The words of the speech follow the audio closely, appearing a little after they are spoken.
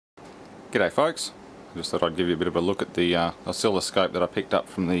G'day folks, just thought I'd give you a bit of a look at the oscilloscope that I picked up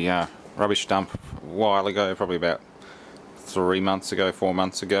from the rubbish dump a while ago, probably about 4 months ago.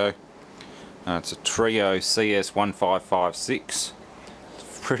 It's a Trio CS1556. It's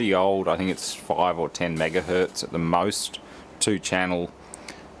pretty old, I think it's 5 or 10 megahertz at the most, 2-channel.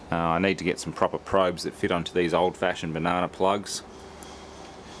 I need to get some proper probes that fit onto these old-fashioned banana plugs.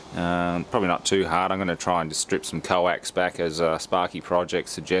 Probably not too hard. I'm going to try and just strip some coax back as Sparky Project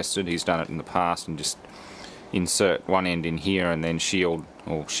suggested. He's done it in the past, and just insert one end in here and then shielding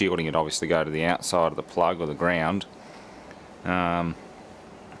it obviously go to the outside of the plug or the ground. Yeah,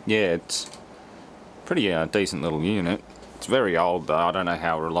 it's pretty decent little unit. It's very old though. I don't know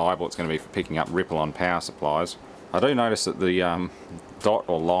how reliable it's going to be for picking up ripple on power supplies. I do notice that the dot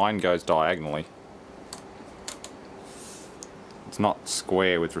or line goes diagonally. It's not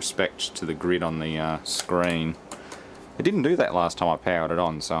square with respect to the grid on the screen. It didn't do that last time I powered it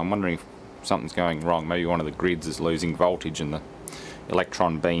on, so I'm wondering if something's going wrong. Maybe one of the grids is losing voltage and the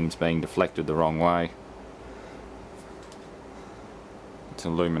electron beam's being deflected the wrong way. It's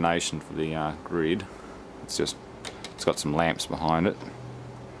illumination for the grid. It's got some lamps behind it.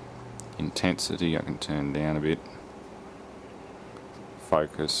 Intensity I can turn down a bit.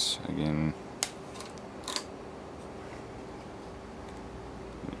 Focus again.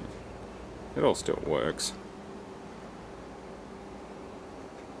 It all still works.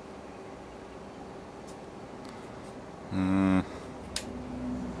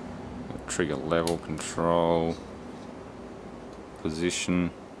 Trigger level control, position.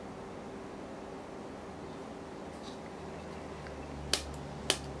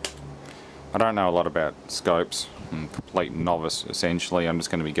 I don't know a lot about scopes. I'm a complete novice essentially. I'm just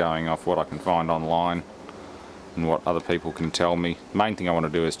going to be going off what I can find online and what other people can tell me. The main thing I want to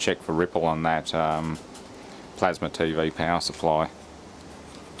do is check for ripple on that plasma TV power supply.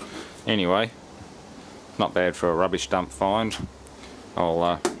 Anyway, not bad for a rubbish dump find.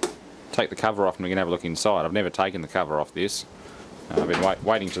 I'll take the cover off and we can have a look inside. I've never taken the cover off this. I've been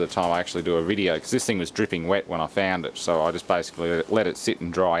waiting to the time I actually do a video, because this thing was dripping wet when I found it, so I just basically let it sit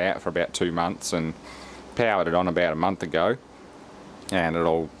and dry out for about 2 months and powered it on about a month ago, and it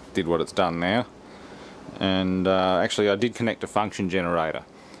all did what it's done now. And actually I did connect a function generator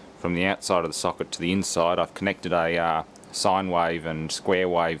from the outside of the socket to the inside. I've connected a sine wave and square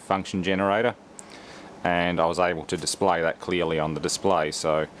wave function generator, and I was able to display that clearly on the display.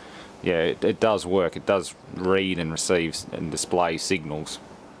 So yeah, it does work. It does read and receive and display signals.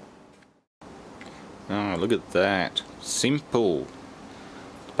 Oh, look at that. Simple.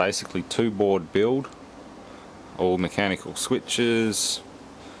 Basically 2-board build, all mechanical switches,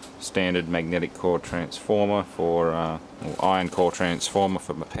 standard magnetic core transformer for, or iron core transformer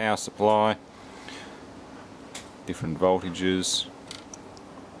for my power supply, different voltages.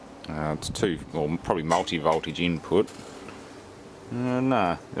 It's probably multi-voltage input.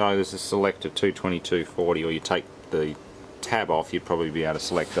 No, there's a selector 220/240, or you take the tab off, you'd probably be able to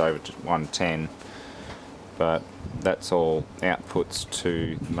select over to 110. But that's all outputs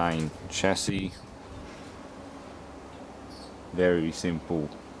to the main chassis. Very simple.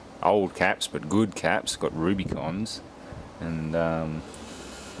 Old caps, but good caps, got Rubicons, and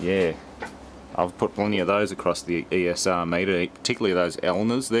yeah, I've put plenty of those across the ESR meter, particularly those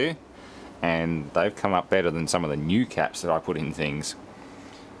Elners there, and they've come up better than some of the new caps that I put in things.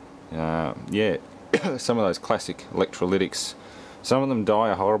 Yeah, some of those classic electrolytics, some of them die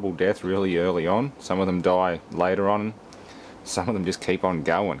a horrible death really early on, some of them die later on, some of them just keep on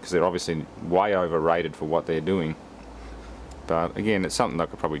going because they're obviously way overrated for what they're doing. But again, it's something I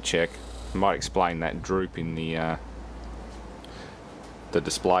could probably check. I might explain that droop in the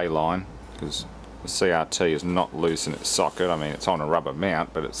display line, because the CRT is not loose in its socket. I mean, it's on a rubber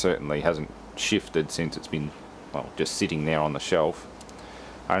mount, but it certainly hasn't shifted since it's been, well, just sitting there on the shelf.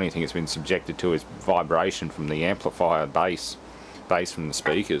 The only thing it's been subjected to is vibration from the amplifier bass from the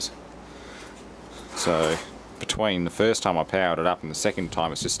speakers. So between the first time I powered it up and the second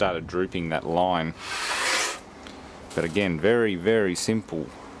time, it's just started drooping that line. But again, very, very simple.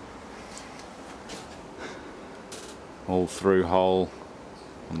 All through hole,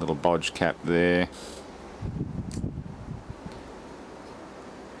 a little bodge cap there.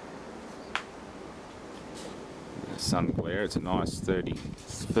 Sun glare, it's a nice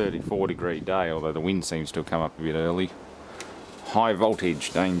 34 degree day, although the wind seems to have come up a bit early. High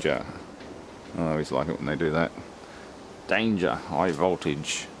voltage, danger. Oh, I always like it when they do that. Danger, high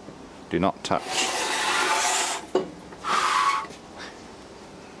voltage, do not touch.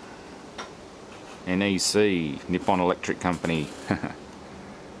 NEC, Nippon Electric Company.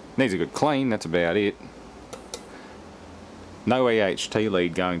 Needs a good clean, that's about it. No EHT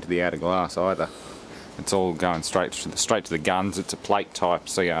lead going to the outer glass either. It's all going straight to the guns. It's a plate type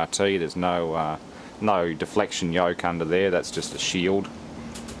CRT. There's no no deflection yoke under there. That's just a shield.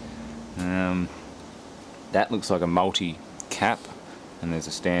 That looks like a multi cap, and there's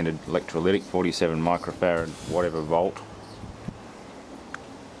a standard electrolytic 47 microfarad whatever volt.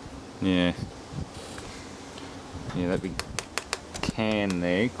 Yeah, that big can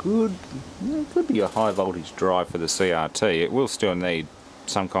there could be a high voltage drive for the CRT. It will still need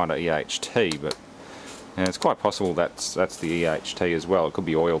some kind of EHT, but it's quite possible that's the EHT as well. It could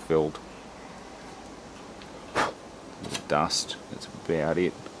be oil filled. Dust, that's about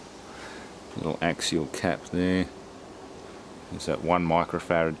it. Little axial cap there. There's that 1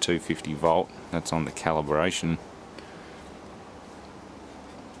 microfarad 250 volt. That's on the calibration.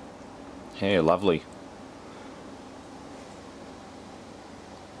 Yeah, lovely.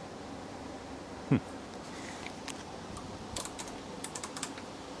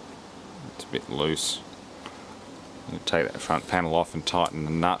 It's a bit loose. I'm going to take that front panel off and tighten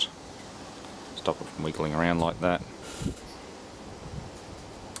the nut. Stop it from wiggling around like that.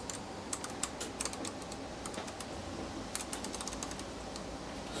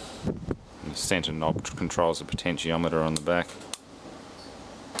 The centre knob controls the potentiometer on the back.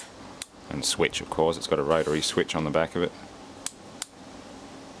 And switch, of course, it's got a rotary switch on the back of it.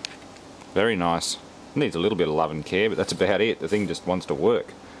 Very nice. Needs a little bit of love and care, but that's about it. The thing just wants to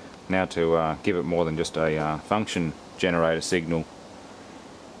work. Now to give it more than just a function generator signal.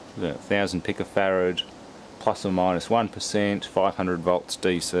 1000 picofarad, plus or minus 1%, 500 volts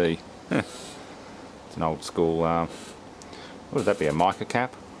DC. It's an old school, what would that be, a mica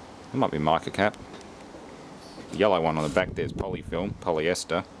cap? It might be mica cap. The yellow one on the back there's polyfilm,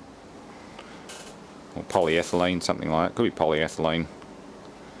 polyester. Or polyethylene, something like that. Could be polyethylene.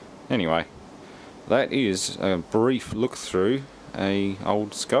 Anyway, that is a brief look through a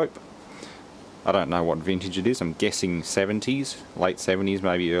old scope. I don't know what vintage it is. I'm guessing 70s, late 70s,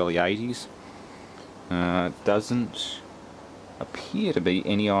 maybe early 80s. Doesn't appear to be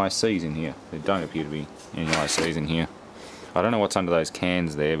any ICs in here. There don't appear to be any ICs in here. I don't know what's under those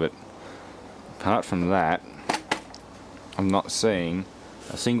cans there, but apart from that, I'm not seeing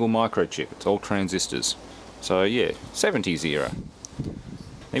a single microchip. It's all transistors. So yeah, 70s era.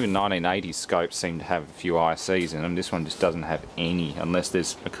 Even 1980s scopes seem to have a few ICs in them. This one just doesn't have any, unless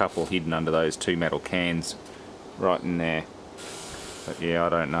there's a couple hidden under those 2 metal cans right in there. But yeah, I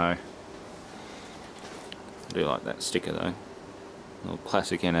don't know. I do like that sticker though. Little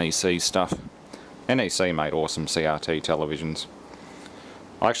classic NEC stuff. NEC made awesome CRT televisions.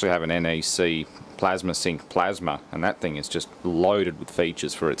 I actually have an NEC Plasma Sync Plasma, and that thing is just loaded with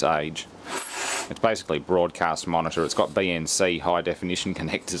features for its age. It's basically a broadcast monitor. It's got BNC high definition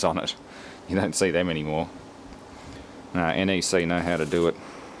connectors on it. You don't see them anymore. NEC know how to do it.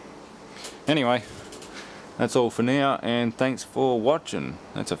 Anyway, that's all for now, and thanks for watching.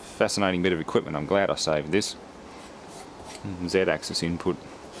 That's a fascinating bit of equipment. I'm glad I saved this. Z-axis input.